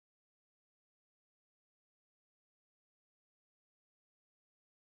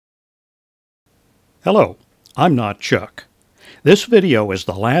Hello, I'm not Chuck. This video is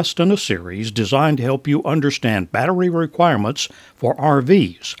the last in a series designed to help you understand battery requirements for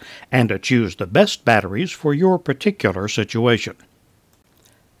RVs and to choose the best batteries for your particular situation.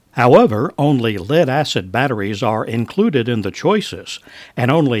 However, only lead-acid batteries are included in the choices, and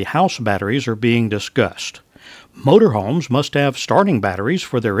only house batteries are being discussed. Motorhomes must have starting batteries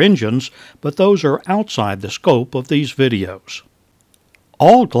for their engines, but those are outside the scope of these videos.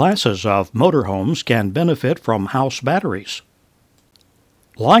 All classes of motorhomes can benefit from house batteries.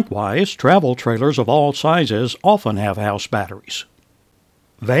 Likewise, travel trailers of all sizes often have house batteries.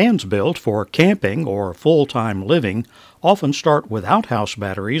 Vans built for camping or full-time living often start without house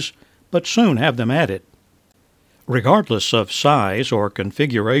batteries, but soon have them added. Regardless of size or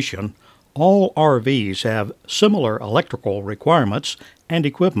configuration, all RVs have similar electrical requirements and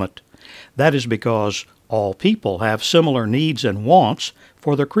equipment. That is because all people have similar needs and wants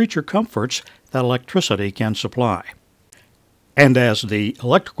for the creature comforts that electricity can supply. And as the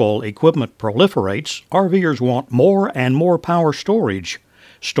electrical equipment proliferates, RVers want more and more power storage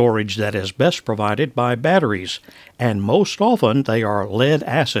that is best provided by batteries, and most often they are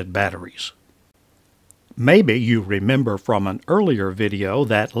lead-acid batteries. Maybe you remember from an earlier video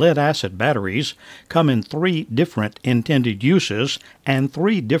that lead-acid batteries come in 3 different intended uses and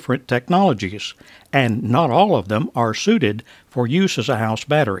 3 different technologies, and not all of them are suited for use as a house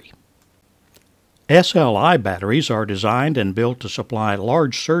battery. SLI batteries are designed and built to supply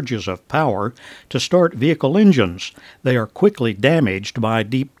large surges of power to start vehicle engines. They are quickly damaged by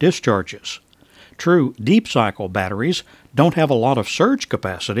deep discharges. True deep cycle batteries don't have a lot of surge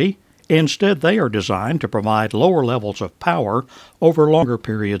capacity. Instead, they are designed to provide lower levels of power over longer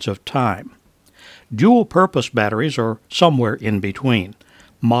periods of time. Dual-purpose batteries are somewhere in between,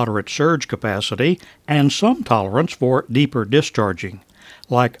 moderate surge capacity and some tolerance for deeper discharging.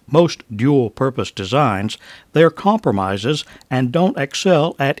 Like most dual-purpose designs, they are compromises and don't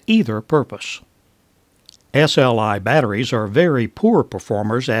excel at either purpose. SLI batteries are very poor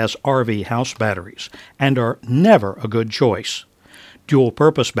performers as RV house batteries and are never a good choice.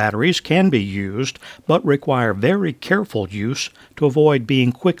 Dual-purpose batteries can be used, but require very careful use to avoid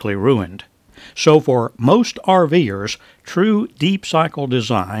being quickly ruined. So for most RVers, true deep-cycle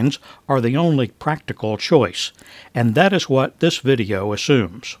designs are the only practical choice, and that is what this video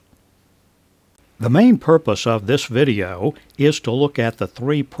assumes. The main purpose of this video is to look at the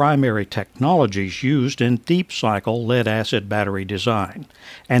 3 primary technologies used in deep-cycle lead-acid battery design,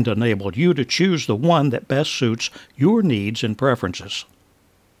 and enable you to choose the one that best suits your needs and preferences.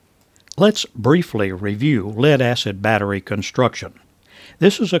 Let's briefly review lead-acid battery construction.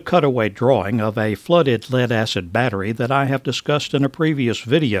 This is a cutaway drawing of a flooded lead-acid battery that I have discussed in a previous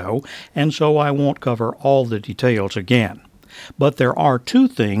video, and so I won't cover all the details again. But there are 2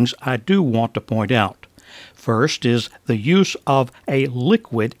 things I do want to point out. First is the use of a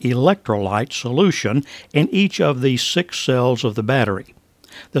liquid electrolyte solution in each of the 6 cells of the battery.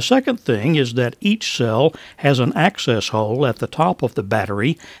 The second thing is that each cell has an access hole at the top of the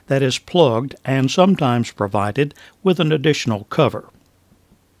battery that is plugged and sometimes provided with an additional cover.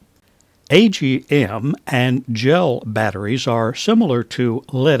 Agm and Gel batteries are similar to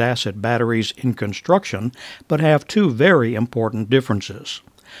lead-acid batteries in construction, but have 2 very important differences.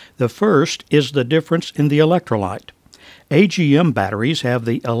 The first is the difference in the electrolyte. Agm batteries have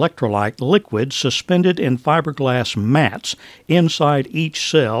the electrolyte liquid suspended in fiberglass mats inside each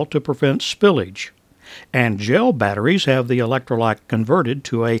cell to prevent spillage. And gel batteries have the electrolyte converted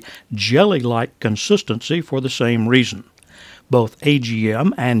to a jelly-like consistency for the same reason. Both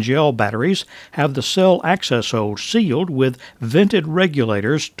Agm and Gel batteries have the cell access hole sealed with vented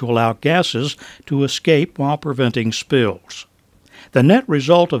regulators to allow gases to escape while preventing spills. The net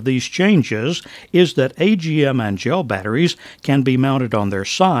result of these changes is that Agm and Gel batteries can be mounted on their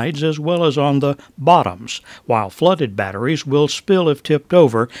sides as well as on the bottoms, while flooded batteries will spill if tipped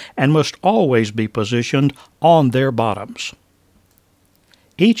over and must always be positioned on their bottoms.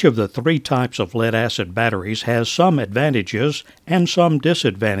 Each of the 3 types of lead-acid batteries has some advantages and some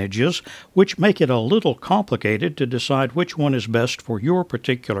disadvantages, which make it a little complicated to decide which one is best for your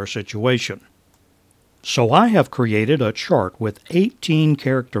particular situation. So I have created a chart with 18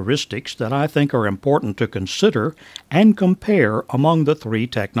 characteristics that I think are important to consider and compare among the 3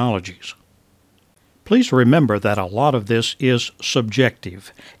 technologies. Please remember that a lot of this is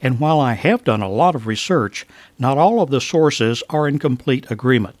subjective, and while I have done a lot of research, not all of the sources are in complete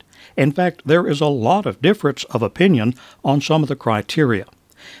agreement. In fact, there is a lot of difference of opinion on some of the criteria.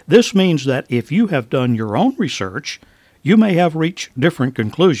 This means that if you have done your own research, you may have reached different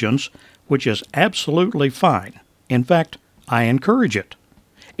conclusions, which is absolutely fine. In fact, I encourage it.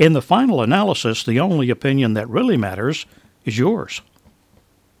 In the final analysis, the only opinion that really matters is yours.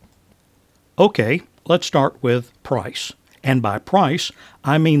 Okay, let's start with price. And by price,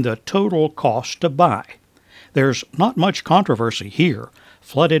 I mean the total cost to buy. There's not much controversy here.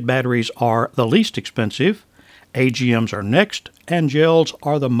 Flooded batteries are the least expensive, AGMs are next, and gels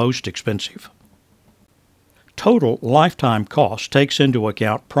are the most expensive. Total lifetime cost takes into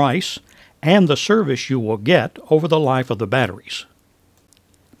account price and the service you will get over the life of the batteries.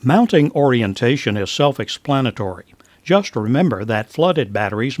 Mounting orientation is self-explanatory. Just remember that flooded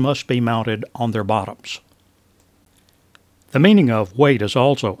batteries must be mounted on their bottoms. The meaning of weight is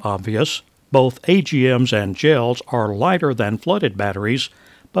also obvious. Both AGMs and gels are lighter than flooded batteries,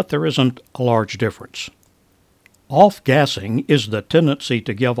 but there isn't a large difference. Off-gassing is the tendency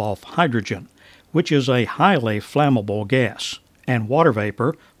to give off hydrogen, which is a highly flammable gas, and water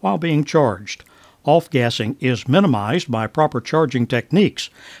vapor while being charged. Off-gassing is minimized by proper charging techniques,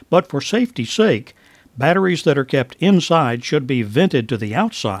 but for safety's sake, batteries that are kept inside should be vented to the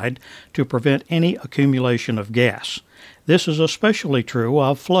outside to prevent any accumulation of gas. This is especially true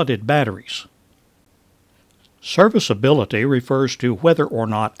of flooded batteries. Serviceability refers to whether or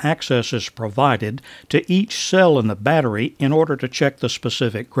not access is provided to each cell in the battery in order to check the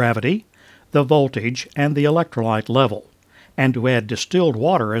specific gravity, the voltage, and the electrolyte level, and to add distilled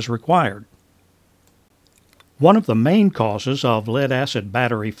water as required. One of the main causes of lead-acid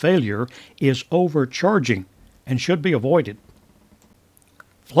battery failure is overcharging and should be avoided.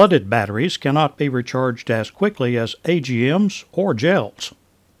 Flooded batteries cannot be recharged as quickly as AGMs or gels.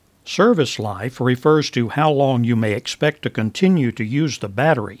 Service life refers to how long you may expect to continue to use the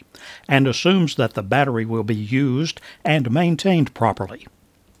battery and assumes that the battery will be used and maintained properly.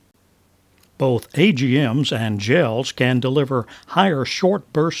 Both AGMs and gels can deliver higher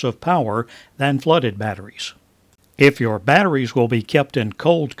short bursts of power than flooded batteries. If your batteries will be kept in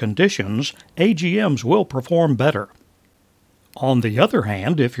cold conditions, AGMs will perform better. On the other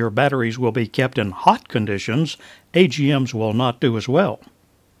hand, if your batteries will be kept in hot conditions, AGMs will not do as well.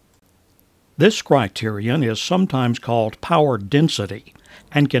 This criterion is sometimes called power density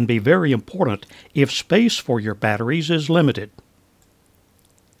and can be very important if space for your batteries is limited.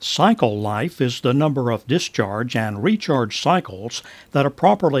 Cycle life is the number of discharge and recharge cycles that a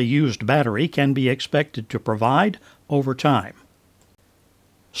properly used battery can be expected to provide over time.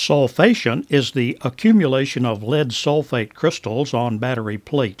 Sulfation is the accumulation of lead sulfate crystals on battery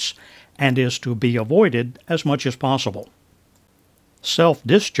plates and is to be avoided as much as possible.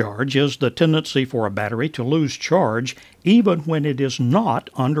 Self-discharge is the tendency for a battery to lose charge even when it is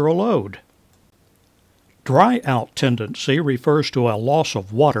not under a load. Dry-out tendency refers to a loss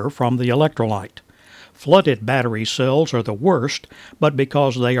of water from the electrolyte. Flooded battery cells are the worst, but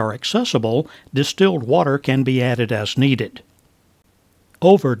because they are accessible, distilled water can be added as needed.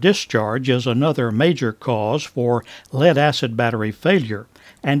 Over-discharge is another major cause for lead-acid battery failure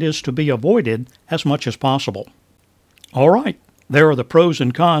and is to be avoided as much as possible. All right, there are the pros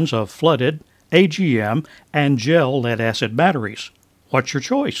and cons of flooded, AGM, and gel lead-acid batteries. What's your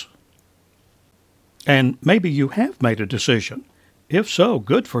choice? And maybe you have made a decision. If so,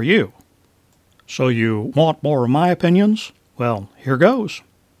 good for you. So you want more of my opinions? Well, here goes.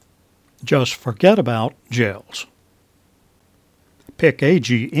 Just forget about gels. Pick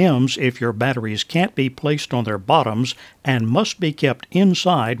AGMs if your batteries can't be placed on their bottoms and must be kept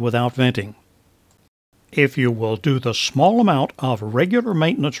inside without venting. If you will do the small amount of regular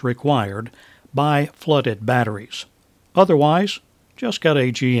maintenance required, buy flooded batteries. Otherwise, just get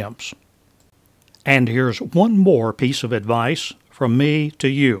AGMs. And here's one more piece of advice from me to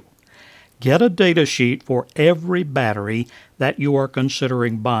you. Get a data sheet for every battery that you are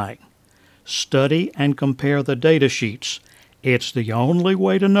considering buying. Study and compare the data sheets. It's the only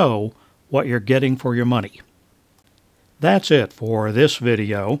way to know what you're getting for your money. That's it for this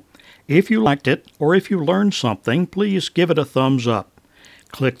video. If you liked it or if you learned something, please give it a thumbs up.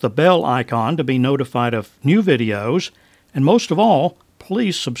 Click the bell icon to be notified of new videos, and most of all,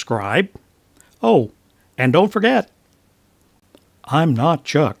 please subscribe. Oh, and don't forget, I'm not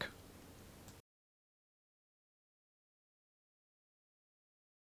Chuck.